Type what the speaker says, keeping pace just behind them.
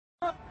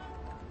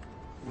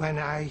When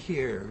I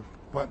hear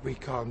what we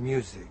call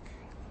music,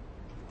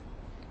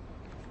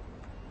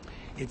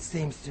 it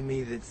seems to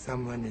me that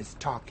someone is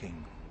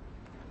talking,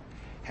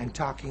 and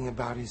talking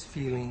about his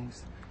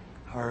feelings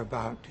or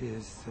about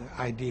his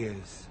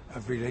ideas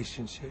of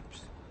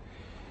relationships.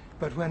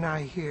 But when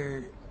I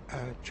hear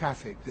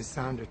traffic, the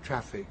sound of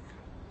traffic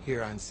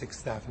here on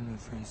 6th Avenue,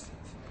 for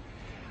instance,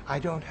 I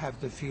don't have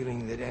the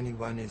feeling that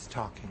anyone is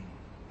talking.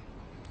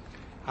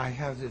 I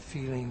have the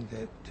feeling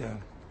that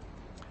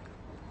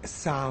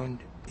sound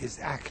is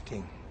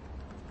acting.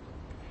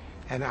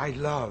 And I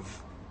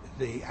love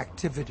the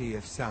activity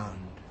of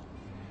sound.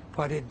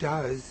 What it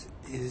does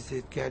is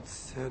it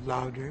gets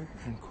louder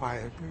and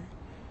quieter,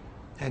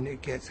 and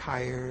it gets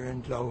higher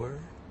and lower,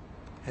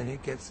 and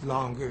it gets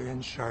longer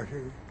and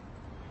shorter.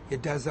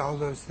 It does all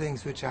those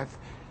things which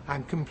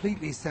I'm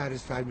completely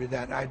satisfied with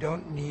that. I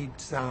don't need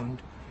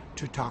sound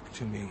to talk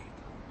to me.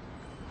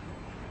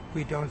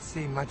 We don't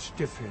see much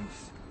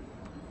difference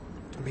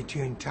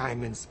between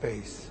time and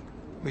space.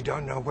 We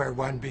don't know where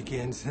one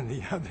begins and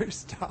the other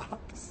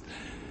stops.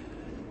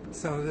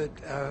 So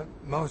that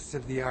most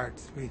of the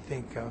arts we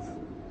think of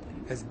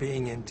as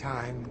being in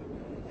time,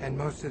 and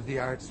most of the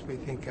arts we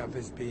think of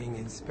as being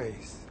in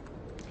space.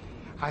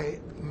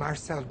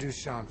 Marcel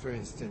Duchamp, for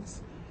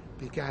instance,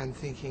 began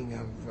thinking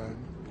of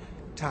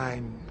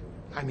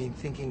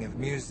thinking of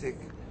music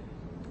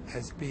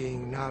as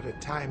being not a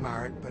time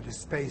art, but a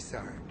space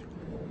art.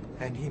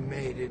 And he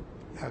made it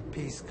a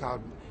piece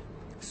called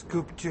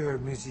Sculpture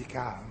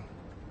Musicale,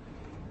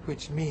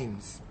 which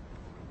means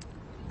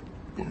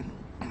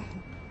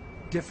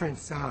different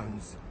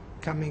sounds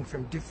coming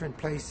from different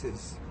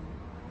places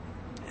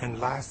and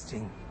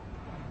lasting,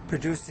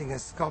 producing a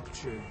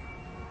sculpture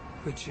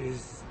which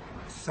is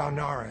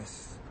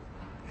sonorous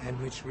and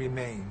which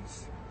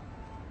remains.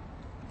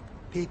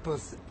 People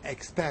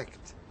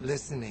expect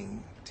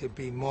listening to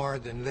be more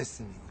than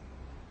listening.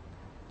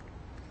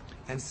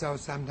 And so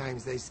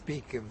sometimes they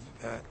speak of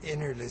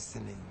inner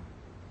listening,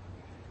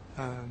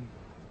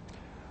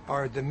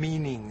 or the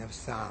meaning of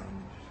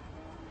sound.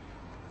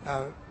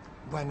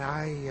 When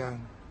I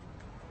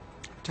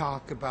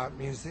talk about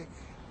music,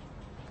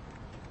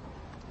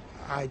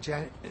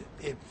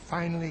 it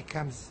finally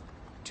comes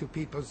to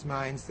people's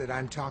minds that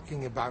I'm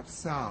talking about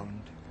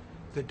sound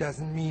that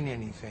doesn't mean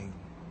anything,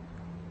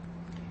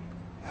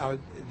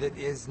 that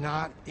is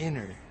not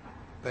inner,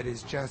 but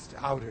is just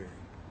outer.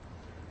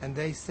 And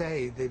they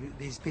say,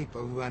 these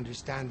people who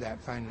understand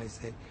that finally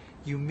say,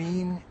 you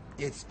mean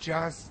it's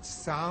just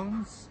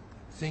sounds?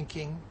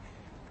 Thinking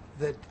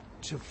that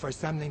for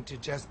something to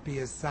just be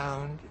a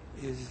sound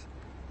is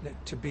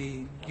to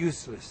be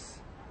useless.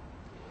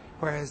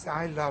 Whereas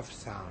I love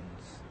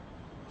sounds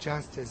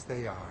just as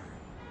they are.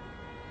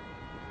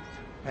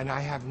 And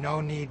I have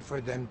no need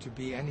for them to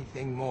be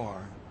anything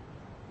more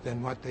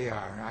than what they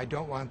are. I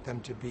don't want them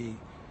to be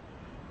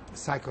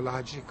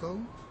psychological.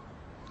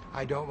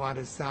 I don't want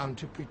a sound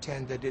to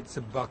pretend that it's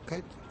a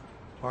bucket,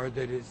 or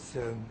that it's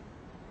a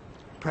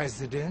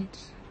president,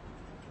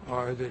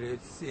 or that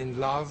it's in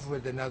love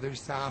with another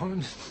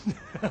sound.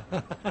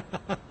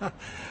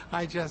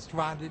 I just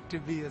want it to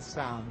be a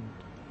sound.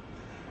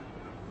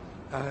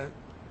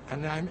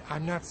 And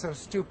I'm not so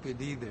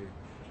stupid either.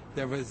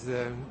 There was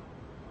a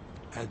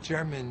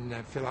German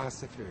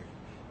philosopher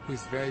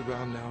who's very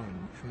well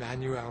known,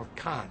 Immanuel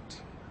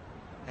Kant,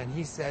 and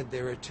he said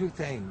there are two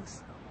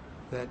things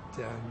that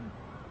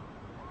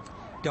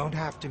don't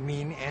have to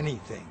mean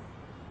anything.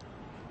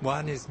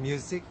 One is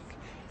music,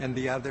 and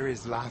the other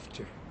is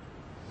laughter.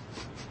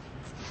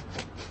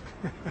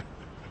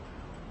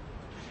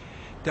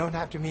 Don't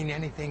have to mean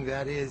anything,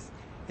 that is,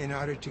 in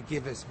order to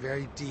give us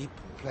very deep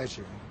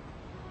pleasure.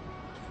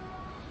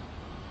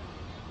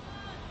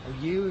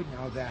 You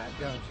know that,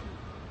 don't you?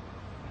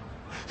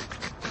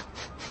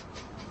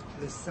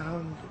 The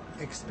sound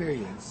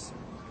experience,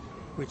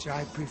 which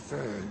I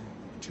prefer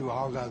to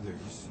all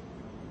others,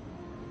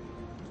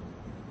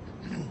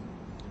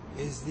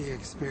 is the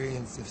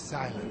experience of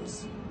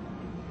silence.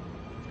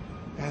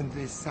 And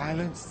the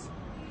silence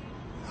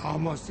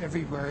almost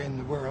everywhere in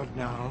the world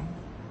now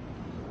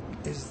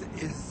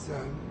is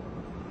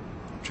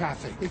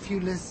traffic. If you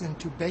listen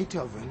to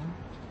Beethoven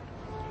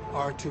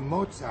or to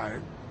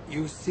Mozart,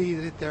 you see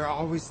that they're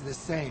always the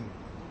same.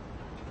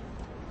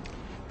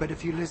 But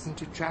if you listen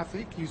to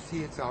traffic, you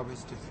see it's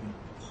always different.